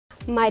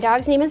My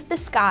dog's name is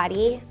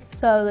Biscotti.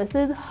 So this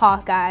is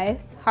Hawkeye.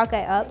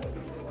 Hawkeye up.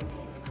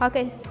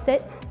 Hawkeye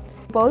sit.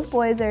 Both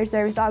boys are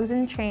service dogs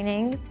in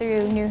training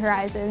through New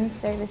Horizons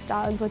Service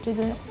Dogs, which is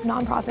a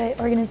nonprofit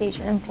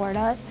organization in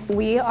Florida.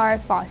 We are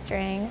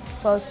fostering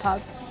both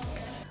pups.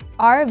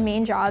 Our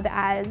main job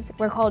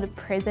we're called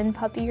prison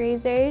puppy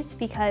raisers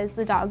because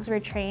the dogs were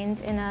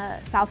trained in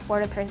a South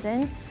Florida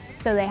prison.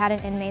 So they had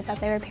an inmate that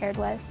they were paired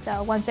with.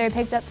 So once they were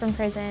picked up from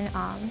prison,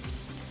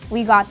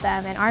 we got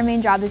them, and our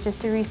main job is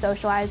just to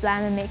re-socialize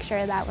them and make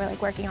sure that we're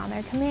like working on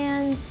their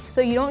commands.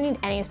 So you don't need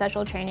any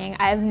special training.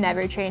 I've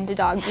never trained a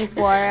dog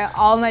before.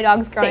 All my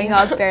dogs growing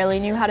up barely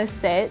knew how to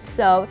sit.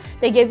 So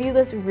they give you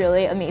this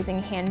really amazing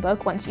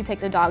handbook once you pick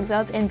the dogs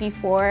up, and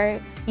before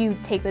you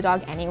take the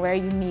dog anywhere,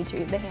 you need to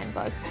read the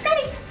handbooks.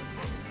 Biscotti!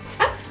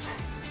 Up!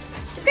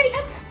 Biscotti,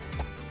 up!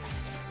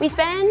 We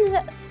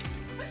spend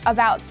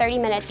about 30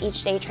 minutes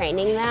each day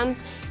training them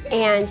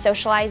and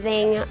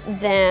socializing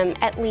them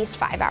at least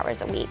 5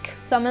 hours a week.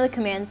 Some of the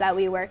commands that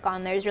we work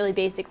on, there's really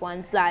basic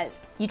ones that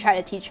you try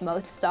to teach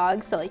most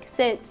dogs, so like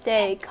sit,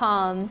 stay,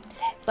 come.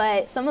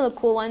 But some of the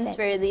cool ones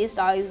for these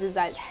dogs is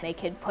that they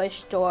could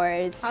push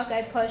doors.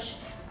 Hawkeye push,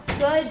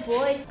 good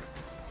boy.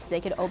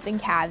 They could open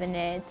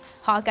cabinets.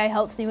 Hawkeye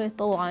helps me with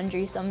the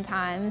laundry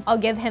sometimes. I'll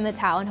give him a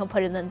towel and he'll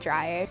put it in the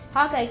dryer.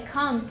 Hawkeye,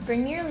 come,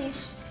 bring me your leash.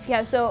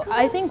 Yeah, so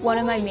I think one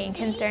of my main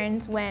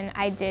concerns when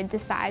I did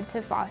decide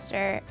to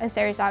foster a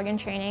service dog in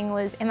training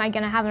was, am I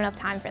gonna have enough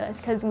time for this?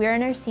 Because we're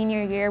in our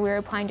senior year, we were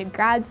applying to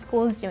grad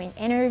schools, doing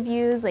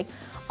interviews, like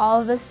all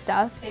of this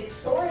stuff.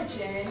 Its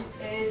origin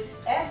is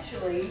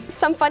actually...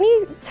 Some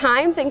funny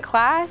times in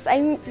class,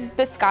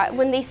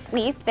 when they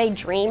sleep, they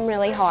dream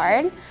really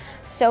hard.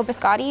 So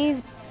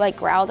Biscotti's like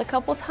growled a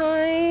couple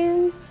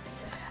times.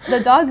 The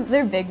dogs,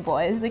 they're big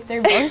boys, like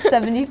they're both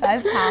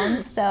 75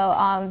 pounds,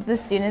 so the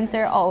students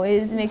are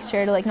always make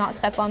sure to like not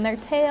step on their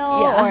tail.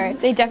 Or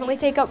they definitely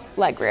take up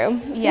leg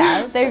room.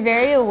 Yeah, they're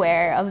very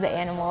aware of the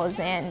animals,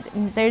 and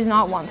there's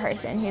not one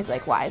person who's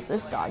like, why is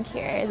this dog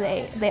here?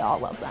 They all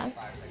love them.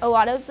 A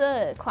lot of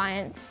the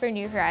clients for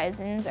New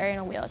Horizons are in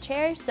a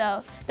wheelchair,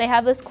 so they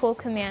have this cool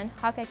command,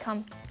 Hawkeye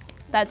come,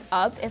 that's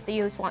up if they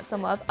just want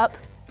some love, up,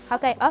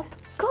 Hawkeye up,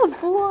 good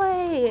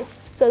boy.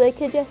 So they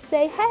could just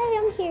say, hey,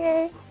 I'm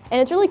here. And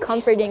it's really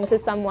comforting to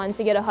someone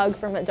to get a hug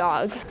from a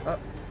dog.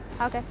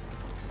 Okay.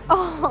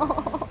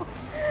 Oh,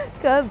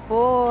 good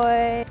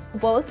boy.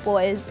 Both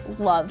boys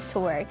love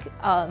to work.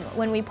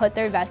 When we put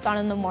their vest on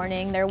in the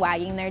morning, they're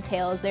wagging their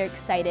tails, they're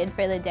excited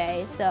for the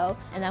day.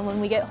 And then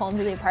when we get home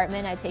to the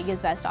apartment, I take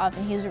his vest off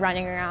and he's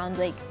running around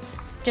like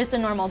just a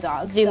normal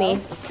dog.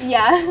 Zoomies. So,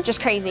 yeah.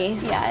 Just crazy.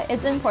 Yeah,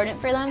 it's important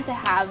for them to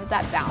have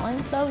that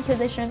balance though, because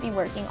they shouldn't be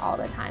working all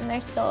the time. They're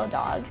still a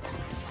dog.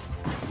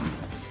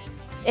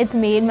 It's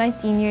made my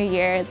senior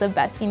year the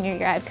best senior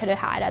year I could have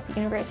had at the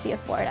University of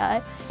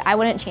Florida. I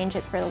wouldn't change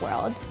it for the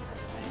world.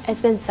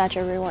 It's been such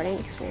a rewarding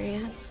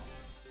experience.